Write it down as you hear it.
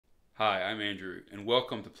Hi, I'm Andrew, and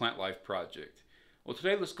welcome to Plant Life Project. Well,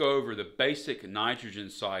 today let's go over the basic nitrogen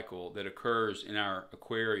cycle that occurs in our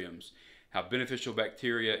aquariums, how beneficial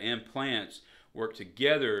bacteria and plants work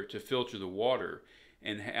together to filter the water,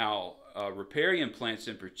 and how riparian plants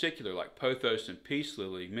in particular, like Pothos and peace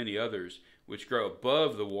lily, many others, which grow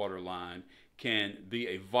above the water line, can be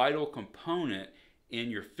a vital component in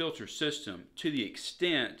your filter system to the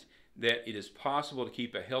extent that it is possible to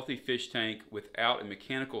keep a healthy fish tank without a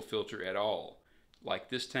mechanical filter at all, like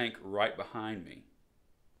this tank right behind me.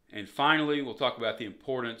 And finally, we'll talk about the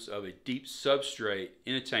importance of a deep substrate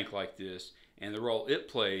in a tank like this and the role it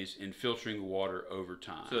plays in filtering the water over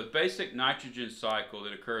time. So the basic nitrogen cycle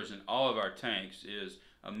that occurs in all of our tanks is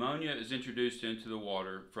ammonia is introduced into the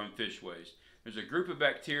water from fish waste. There's a group of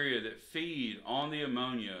bacteria that feed on the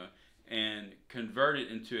ammonia and convert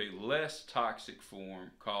it into a less toxic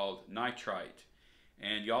form called nitrite.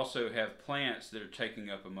 And you also have plants that are taking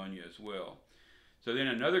up ammonia as well. So then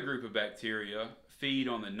another group of bacteria feed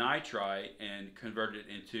on the nitrite and convert it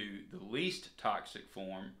into the least toxic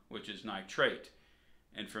form, which is nitrate.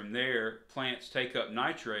 And from there, plants take up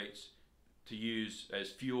nitrates to use as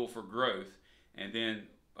fuel for growth. And then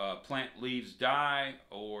plant leaves die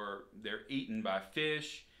or they're eaten by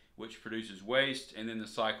fish, which produces waste, and then the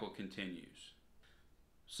cycle continues.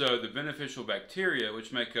 So the beneficial bacteria,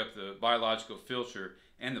 which make up the biological filter,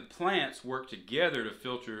 and the plants work together to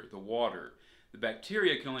filter the water. The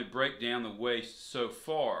bacteria can only break down the waste so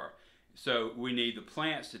far, so we need the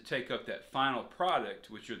plants to take up that final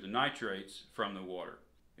product, which are the nitrates from the water.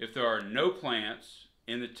 If there are no plants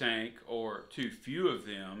in the tank or too few of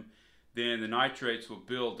them, then the nitrates will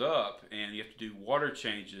build up and you have to do water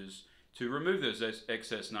changes to remove those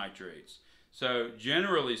excess nitrates. So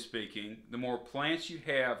generally speaking, the more plants you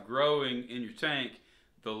have growing in your tank,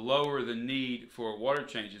 the lower the need for water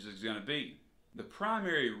changes is going to be. The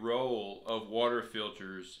primary role of water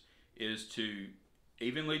filters is to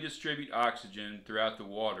evenly distribute oxygen throughout the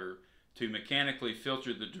water, to mechanically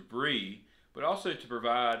filter the debris, but also to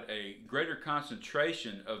provide a greater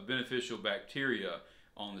concentration of beneficial bacteria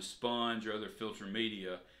on the sponge or other filter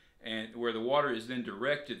media, and where the water is then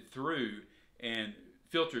directed through and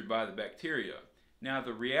filtered by the bacteria. Now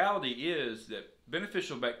the reality is that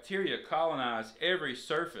beneficial bacteria colonize every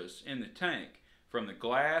surface in the tank, from the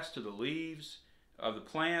glass to the leaves of the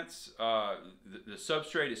plants, the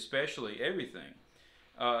substrate especially, everything.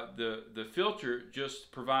 The filter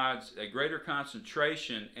just provides a greater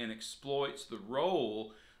concentration and exploits the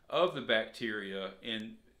role of the bacteria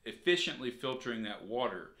in efficiently filtering that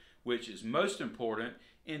water, which is most important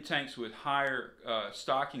in tanks with higher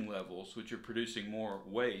stocking levels, which are producing more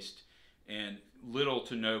waste and little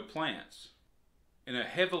to no plants. In a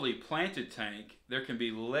heavily planted tank, there can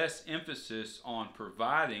be less emphasis on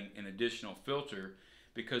providing an additional filter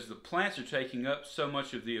because the plants are taking up so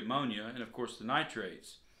much of the ammonia and of course the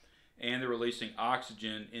nitrates, and they're releasing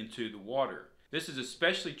oxygen into the water. This is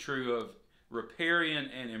especially true of riparian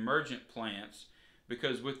and emergent plants,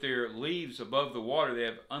 because with their leaves above the water, they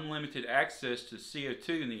have unlimited access to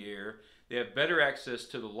CO2 in the air. They have better access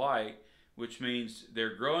to the light, which means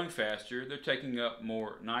they're growing faster, they're taking up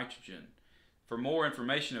more nitrogen. For more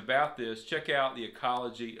information about this, check out the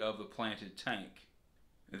ecology of the planted tank.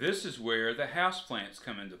 This is where the houseplants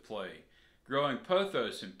come into play. Growing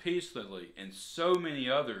pothos and peace lily and so many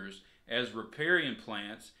others as riparian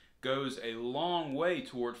plants goes a long way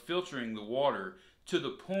toward filtering the water, to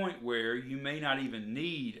the point where you may not even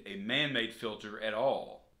need a man-made filter at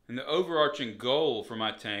all. And the overarching goal for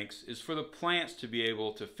my tanks is for the plants to be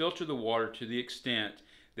able to filter the water to the extent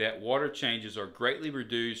that water changes are greatly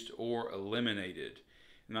reduced or eliminated.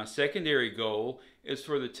 And my secondary goal is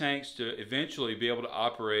for the tanks to eventually be able to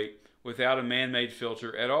operate without a man-made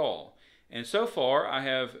filter at all. And so far I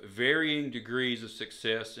have varying degrees of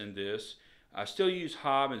success in this. I still use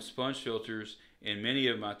hob and sponge filters in many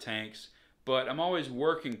of my tanks, but I'm always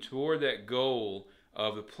working toward that goal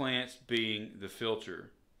of the plants being the filter.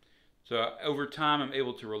 So over time I'm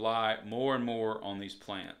able to rely more and more on these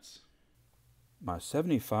plants. My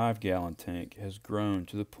 75-gallon tank has grown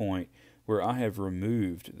to the point where I have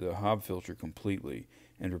removed the hob filter completely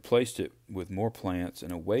and replaced it with more plants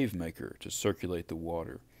and a Wavemaker to circulate the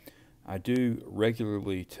water. I do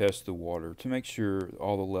regularly test the water to make sure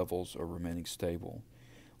all the levels are remaining stable.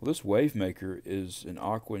 Well, this Wavemaker is an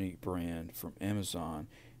Aquaneat brand from Amazon,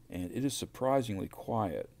 and it is surprisingly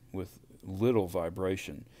quiet with little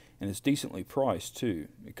vibration, and it's decently priced too.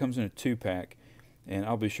 It comes in a 2-pack, and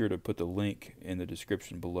I'll be sure to put the link in the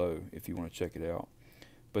description below if you want to check it out.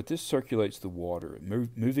 But this circulates the water,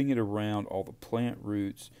 moving it around all the plant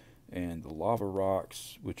roots and the lava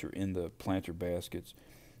rocks which are in the planter baskets.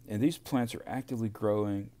 And these plants are actively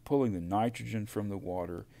growing, pulling the nitrogen from the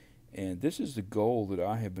water. And this is the goal that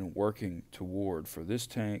I have been working toward for this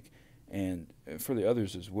tank and for the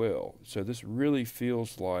others as well. So this really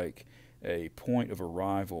feels like a point of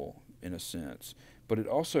arrival in a sense. But it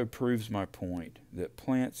also proves my point that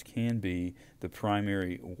plants can be the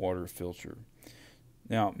primary water filter.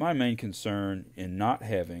 Now, my main concern in not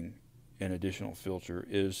having an additional filter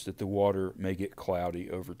is that the water may get cloudy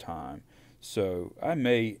over time. So I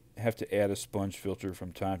may have to add a sponge filter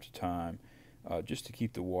from time to time just to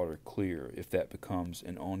keep the water clear if that becomes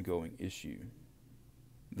an ongoing issue.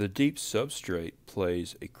 The deep substrate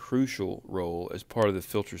plays a crucial role as part of the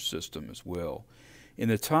filter system as well. In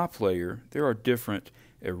the top layer, there are different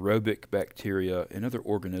aerobic bacteria and other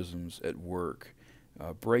organisms at work,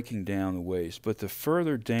 breaking down the waste. But the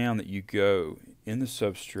further down that you go in the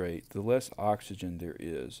substrate, the less oxygen there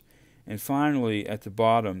is. And finally, at the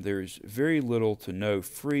bottom, there is very little to no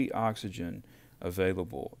free oxygen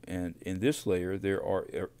available. And in this layer, there are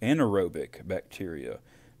anaerobic bacteria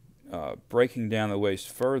breaking down the waste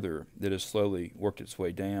further that has slowly worked its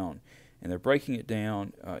way down. And they're breaking it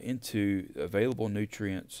down into available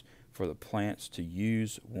nutrients for the plants to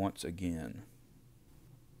use once again.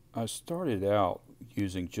 I started out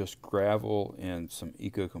using just gravel and some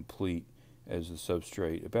Eco-Complete as the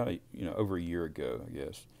substrate about over a year ago, I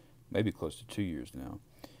guess, maybe close to 2 years now.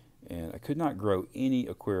 And I could not grow any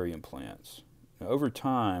aquarium plants. Now, over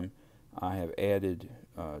time, I have added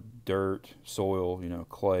dirt, soil,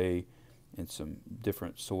 clay, and some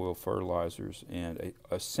different soil fertilizers, and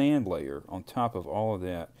a sand layer on top of all of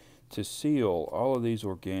that to seal all of these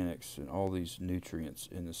organics and all these nutrients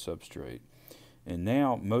in the substrate. And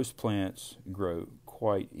now most plants grow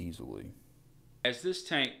quite easily. As this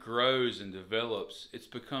tank grows and develops, it's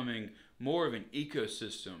becoming more of an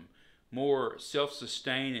ecosystem, more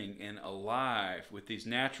self-sustaining and alive with these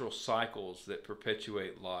natural cycles that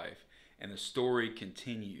perpetuate life, and the story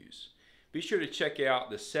continues. Be sure to check out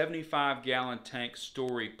the 75-gallon tank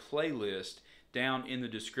story playlist down in the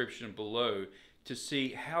description below to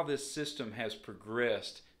see how this system has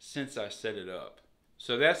progressed since I set it up.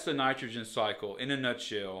 So that's the nitrogen cycle in a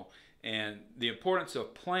nutshell, and the importance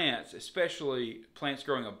of plants, especially plants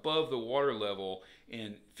growing above the water level,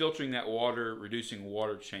 in filtering that water, reducing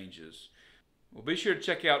water changes. Well, be sure to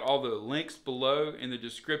check out all the links below in the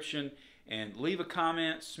description, and leave a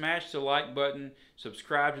comment, smash the like button,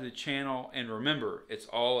 subscribe to the channel, and remember, it's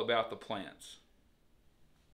all about the plants.